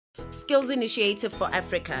Skills Initiative for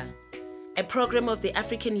Africa, a program of the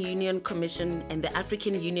African Union Commission and the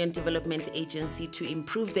African Union Development Agency to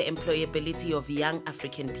improve the employability of young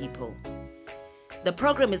African people. The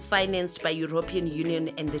program is financed by European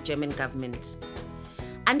Union and the German government.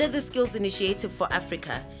 Under the Skills Initiative for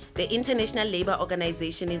Africa, the International Labour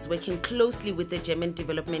Organization is working closely with the German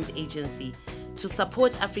Development Agency to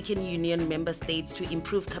support African Union member states to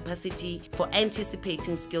improve capacity for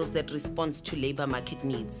anticipating skills that respond to labour market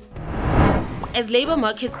needs. As labour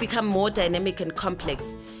markets become more dynamic and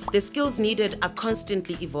complex, the skills needed are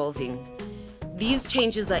constantly evolving. These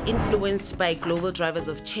changes are influenced by global drivers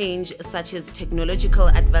of change such as technological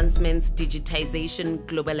advancements, digitization,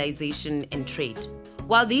 globalization, and trade.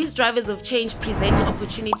 While these drivers of change present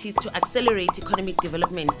opportunities to accelerate economic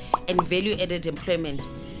development and value-added employment,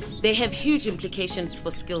 they have huge implications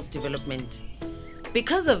for skills development.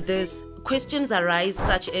 Because of this, questions arise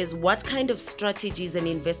such as what kind of strategies and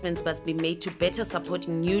investments must be made to better support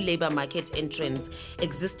new labor market entrants,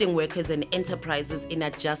 existing workers and enterprises in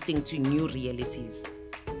adjusting to new realities.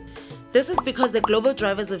 This is because the global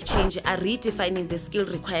drivers of change are redefining the skill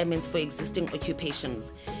requirements for existing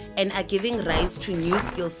occupations and are giving rise to new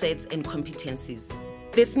skill sets and competencies.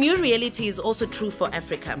 This new reality is also true for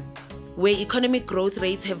Africa, where economic growth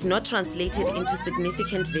rates have not translated into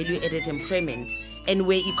significant value-added employment and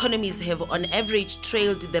where economies have on average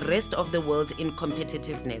trailed the rest of the world in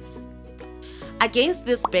competitiveness. Against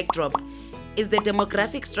this backdrop is the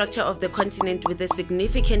demographic structure of the continent, with a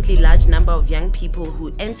significantly large number of young people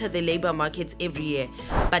who enter the labor markets every year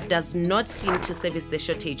but does not seem to service the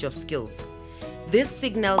shortage of skills. This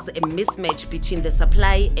signals a mismatch between the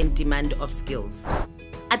supply and demand of skills.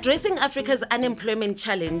 Addressing Africa's unemployment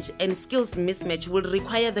challenge and skills mismatch will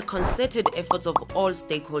require the concerted efforts of all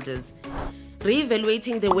stakeholders.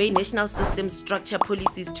 Re-evaluating the way national systems structure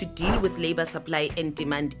policies to deal with labor supply and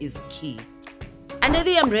demand is key. Under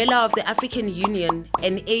the umbrella of the African Union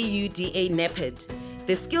and AUDA-NAPED,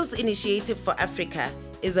 the Skills Initiative for Africa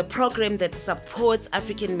is a program that supports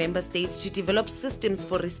African member states to develop systems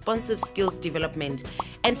for responsive skills development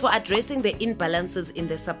and for addressing the imbalances in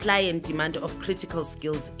the supply and demand of critical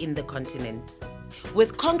skills in the continent.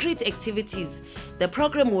 With concrete activities, the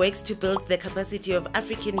program works to build the capacity of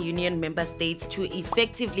African Union member states to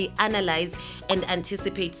effectively analyze and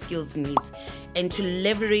anticipate skills needs and to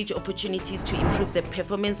leverage opportunities to improve the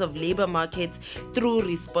performance of labor markets through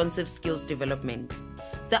responsive skills development.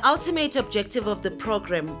 The ultimate objective of the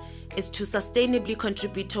program is to sustainably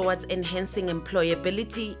contribute towards enhancing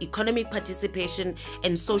employability, economic participation,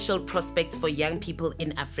 and social prospects for young people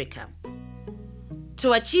in Africa.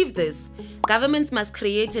 To achieve this, governments must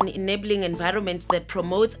create an enabling environment that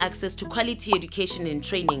promotes access to quality education and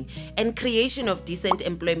training and creation of decent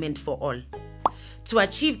employment for all. To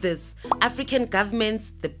achieve this, African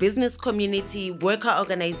governments, the business community, worker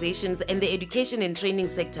organizations, and the education and training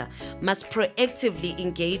sector must proactively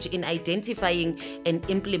engage in identifying and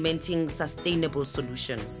implementing sustainable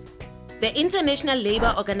solutions. The International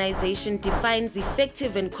Labour Organization defines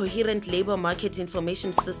effective and coherent labor market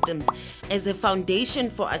information systems as a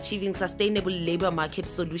foundation for achieving sustainable labor market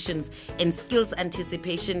solutions and skills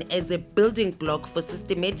anticipation as a building block for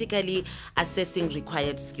systematically assessing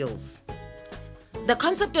required skills. The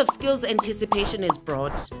concept of skills anticipation is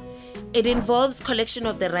broad. It involves collection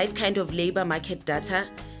of the right kind of labor market data,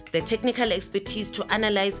 the technical expertise to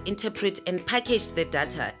analyze, interpret, and package the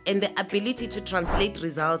data, and the ability to translate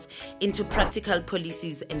results into practical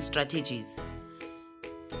policies and strategies.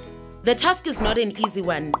 The task is not an easy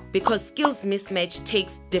one because skills mismatch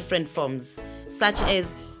takes different forms, such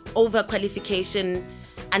as overqualification,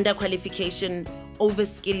 underqualification,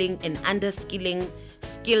 overskilling and underskilling,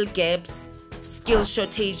 skill gaps, skill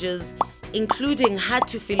shortages, including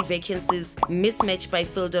hard-to-fill vacancies, mismatch by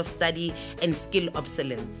field of study, and skill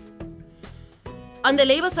obsolescence. On the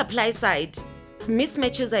labor supply side,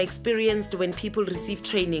 mismatches are experienced when people receive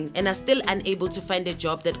training and are still unable to find a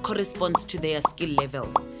job that corresponds to their skill level,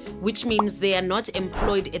 which means they are not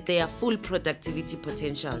employed at their full productivity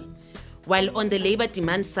potential. While on the labor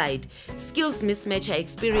demand side, skills mismatch are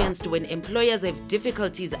experienced when employers have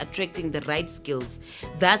difficulties attracting the right skills,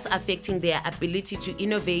 thus affecting their ability to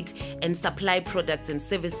innovate and supply products and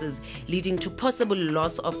services, leading to possible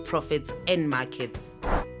loss of profits and markets.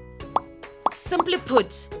 Simply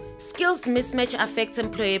put, skills mismatch affects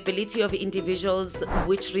employability of individuals,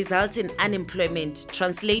 which results in unemployment,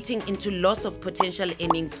 translating into loss of potential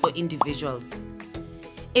earnings for individuals.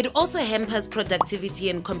 It also hampers productivity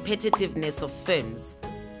and competitiveness of firms.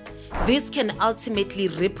 This can ultimately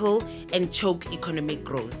ripple and choke economic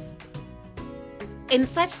growth. In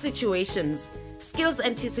such situations, skills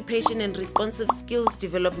anticipation and responsive skills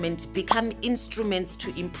development become instruments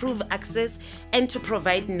to improve access and to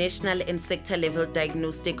provide national and sector-level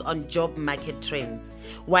diagnostic on job market trends,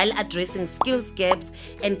 while addressing skills gaps,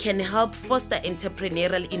 and can help foster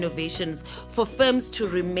entrepreneurial innovations for firms to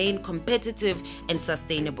remain competitive and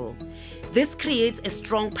sustainable. This creates a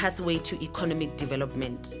strong pathway to economic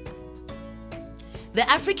development. The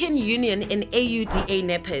African Union and AUDA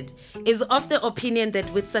NEPAD is of the opinion that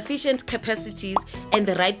with sufficient capacities and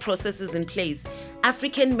the right processes in place,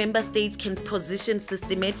 African member states can position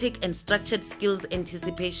systematic and structured skills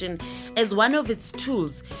anticipation as one of its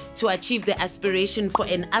tools to achieve the aspiration for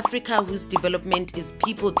an Africa whose development is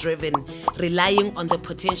people-driven, relying on the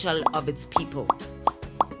potential of its people.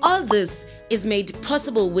 All this is made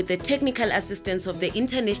possible with the technical assistance of the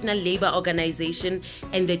International Labour Organization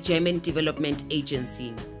and the German Development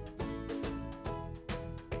Agency.